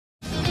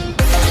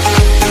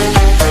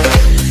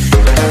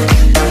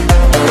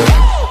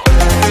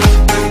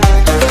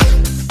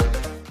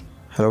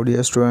Hello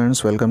dear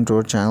students, welcome to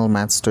our channel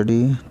Math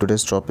Study.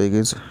 Today's topic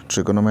is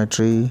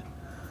trigonometry.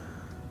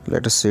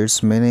 Let us see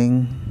its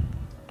meaning.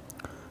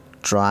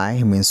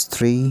 Tri means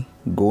 3,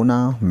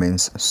 gona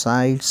means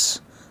sides,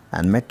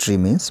 and metry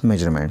means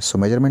measurement. So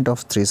measurement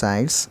of 3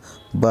 sides,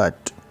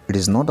 but it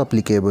is not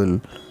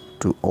applicable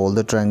to all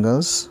the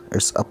triangles.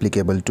 It's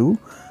applicable to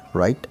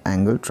right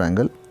angle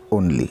triangle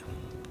only.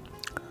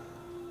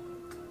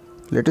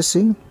 Let us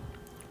see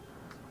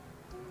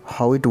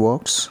how it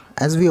works.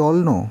 As we all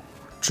know,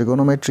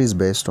 trigonometry is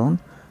based on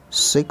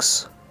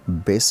 6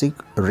 basic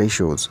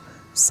ratios: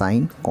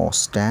 sine,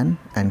 cos, tan,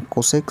 and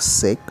cosec,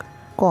 sec,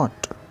 cot.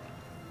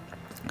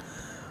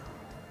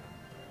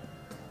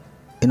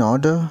 In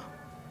order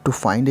to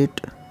find it,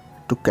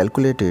 to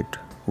calculate it,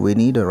 we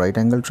need a right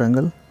angle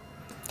triangle.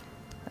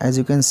 As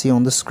you can see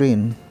on the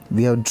screen,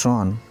 we have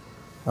drawn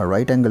a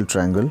right angle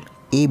triangle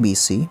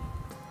ABC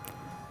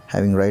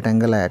having right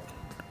angle at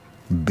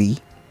B,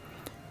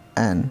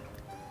 and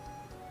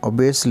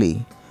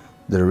obviously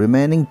the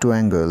remaining two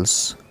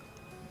angles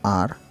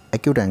are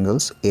acute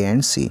angles A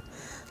and C.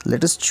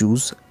 Let us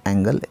choose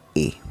angle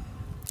A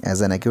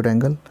as an acute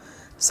angle.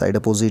 Side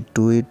opposite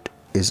to it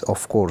is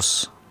of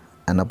course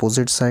an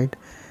opposite side.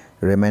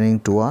 Remaining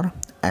two are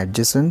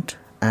adjacent,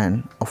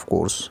 and of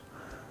course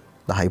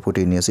the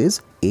hypotenuse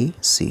is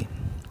AC.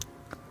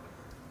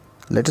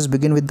 Let us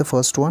begin with the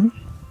first one.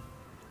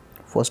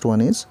 First one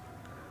is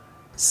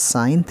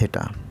sine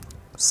theta.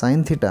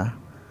 Sine theta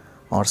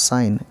or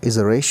sine is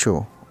a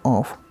ratio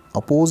of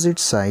opposite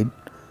side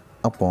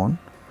upon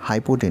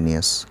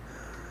hypotenuse.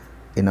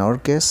 In our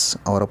case,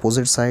 our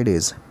opposite side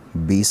is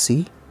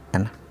BC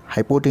and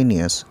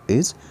hypotenuse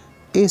is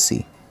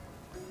AC.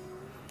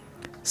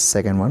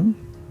 Second one,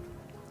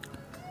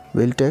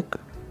 we'll take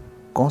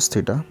cos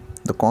theta.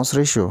 The cos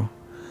ratio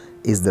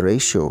is the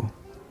ratio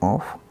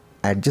of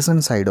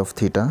adjacent side of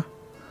theta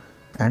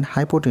and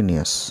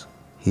hypotenuse.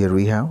 Here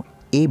we have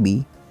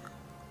AB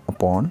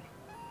upon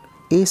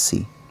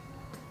AC.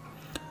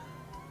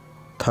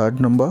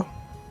 Third number,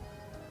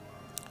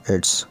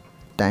 it's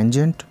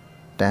tangent,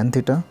 tan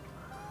theta.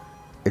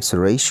 It's a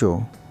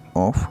ratio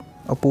of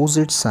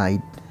opposite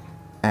side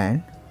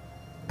and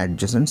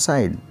adjacent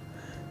side,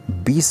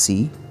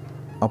 BC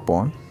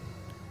upon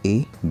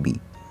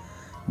AB.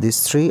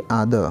 These three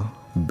are the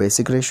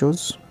basic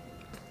ratios.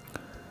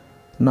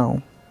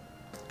 Now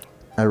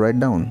I'll write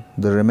down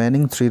the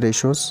remaining three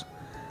ratios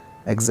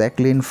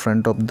exactly in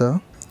front of the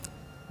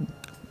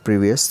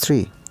previous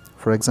three.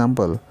 For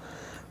example,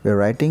 we are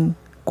writing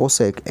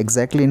cosec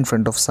exactly in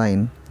front of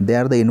sine. They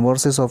are the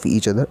inverses of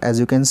each other. As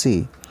you can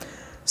see,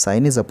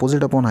 sine is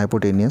opposite upon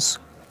hypotenuse,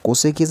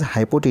 cosec is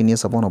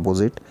hypotenuse upon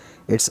opposite.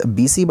 It's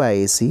BC by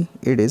AC,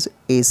 it is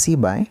AC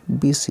by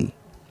BC.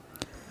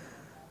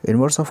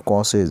 Inverse of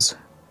cos is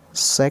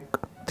sec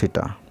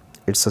theta.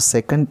 It's a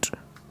secant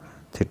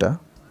theta.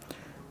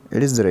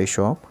 It is the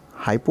ratio of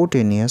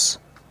hypotenuse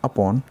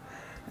upon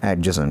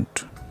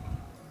adjacent.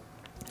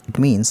 It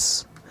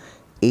means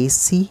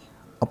AC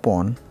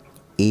upon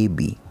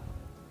AB.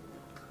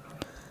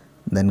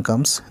 Then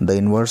comes the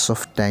inverse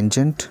of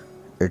tangent.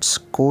 It's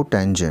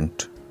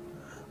cotangent,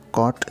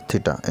 cot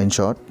theta. In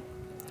short,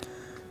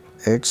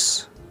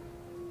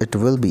 it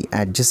will be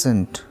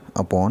adjacent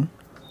upon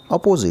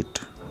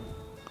opposite.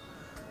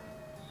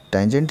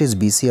 Tangent is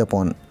BC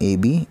upon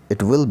AB.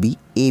 It will be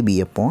AB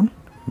upon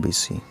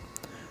BC.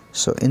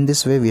 So in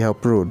this way we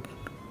have proved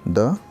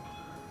the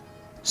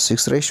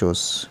 6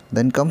 ratios.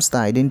 Then comes the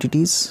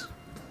identities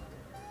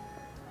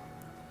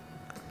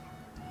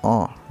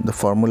or the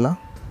formula.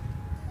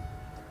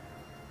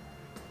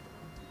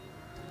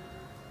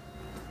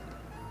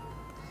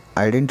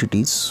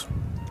 Identities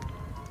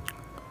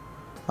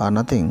are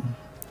nothing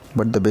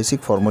but the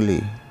basic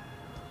formulae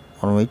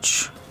on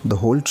which the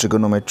whole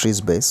trigonometry is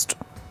based.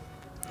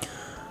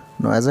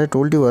 Now, as I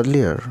told you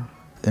earlier,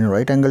 in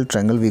right angle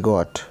triangle we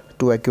got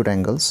two acute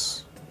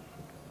angles.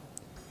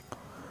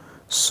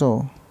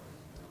 So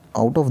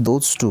out of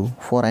those two,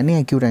 for any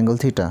acute angle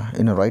theta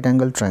in a right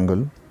angle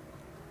triangle,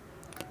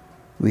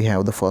 we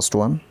have the first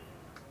one.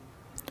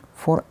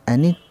 For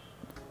any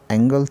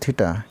angle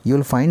theta, you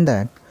will find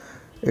that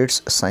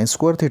it's sine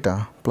square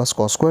theta plus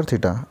cos square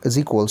theta is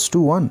equals to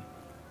 1.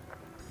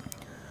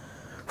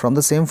 From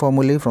the same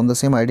formulae, from the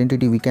same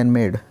identity, we can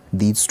make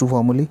these two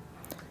formulae.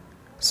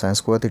 Sine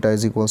square theta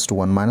is equals to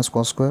 1 minus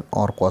cos square,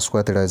 or cos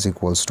square theta is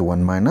equals to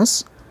 1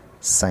 minus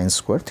sine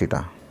square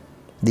theta.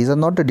 These are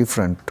not the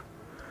different.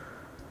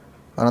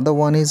 Another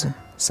one is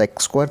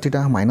sec square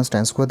theta minus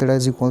tan square theta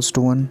is equals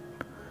to 1.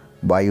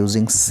 By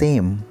using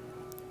same,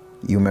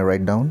 you may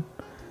write down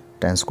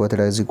tan square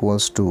theta is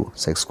equals to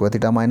sec square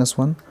theta minus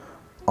 1,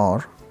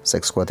 or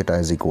sec square theta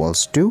is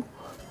equals to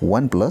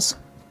 1 plus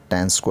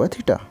tan square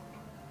theta.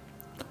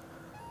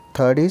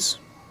 Third is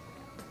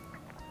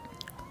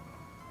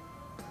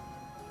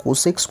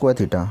cosec square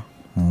theta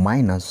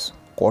minus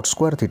cot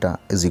square theta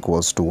is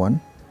equals to 1,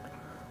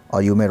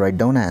 or you may write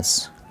down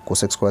as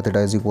cosec square theta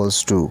is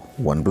equals to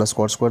 1 plus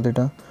cot square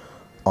theta,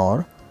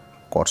 or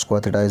cot square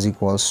theta is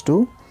equals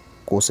to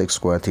cosec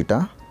square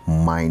theta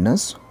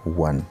minus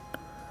 1.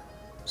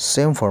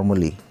 same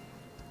formulae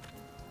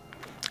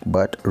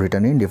but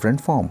written in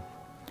different form.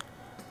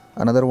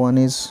 Another one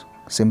is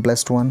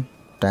simplest one,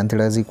 tan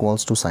theta is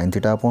equals to sin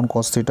theta upon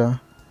cos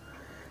theta.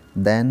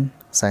 Then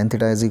sin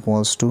theta is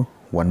equals to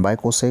 1 by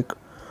cosec,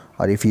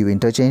 or if you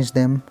interchange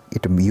them,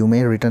 you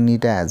may written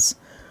it as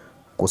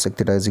cosec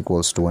theta is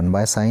equals to 1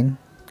 by sin.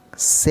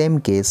 Same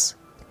case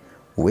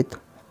with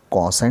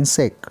cos and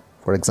sec.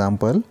 For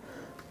example,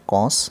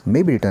 cos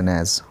may be written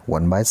as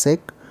 1 by sec,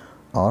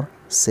 or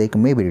sec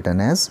may be written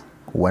as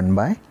 1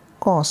 by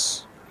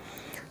cos.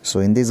 So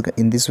in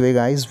this way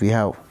guys, we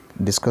have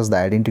discussed the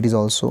identities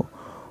also.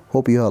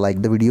 Hope you have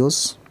liked the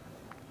videos.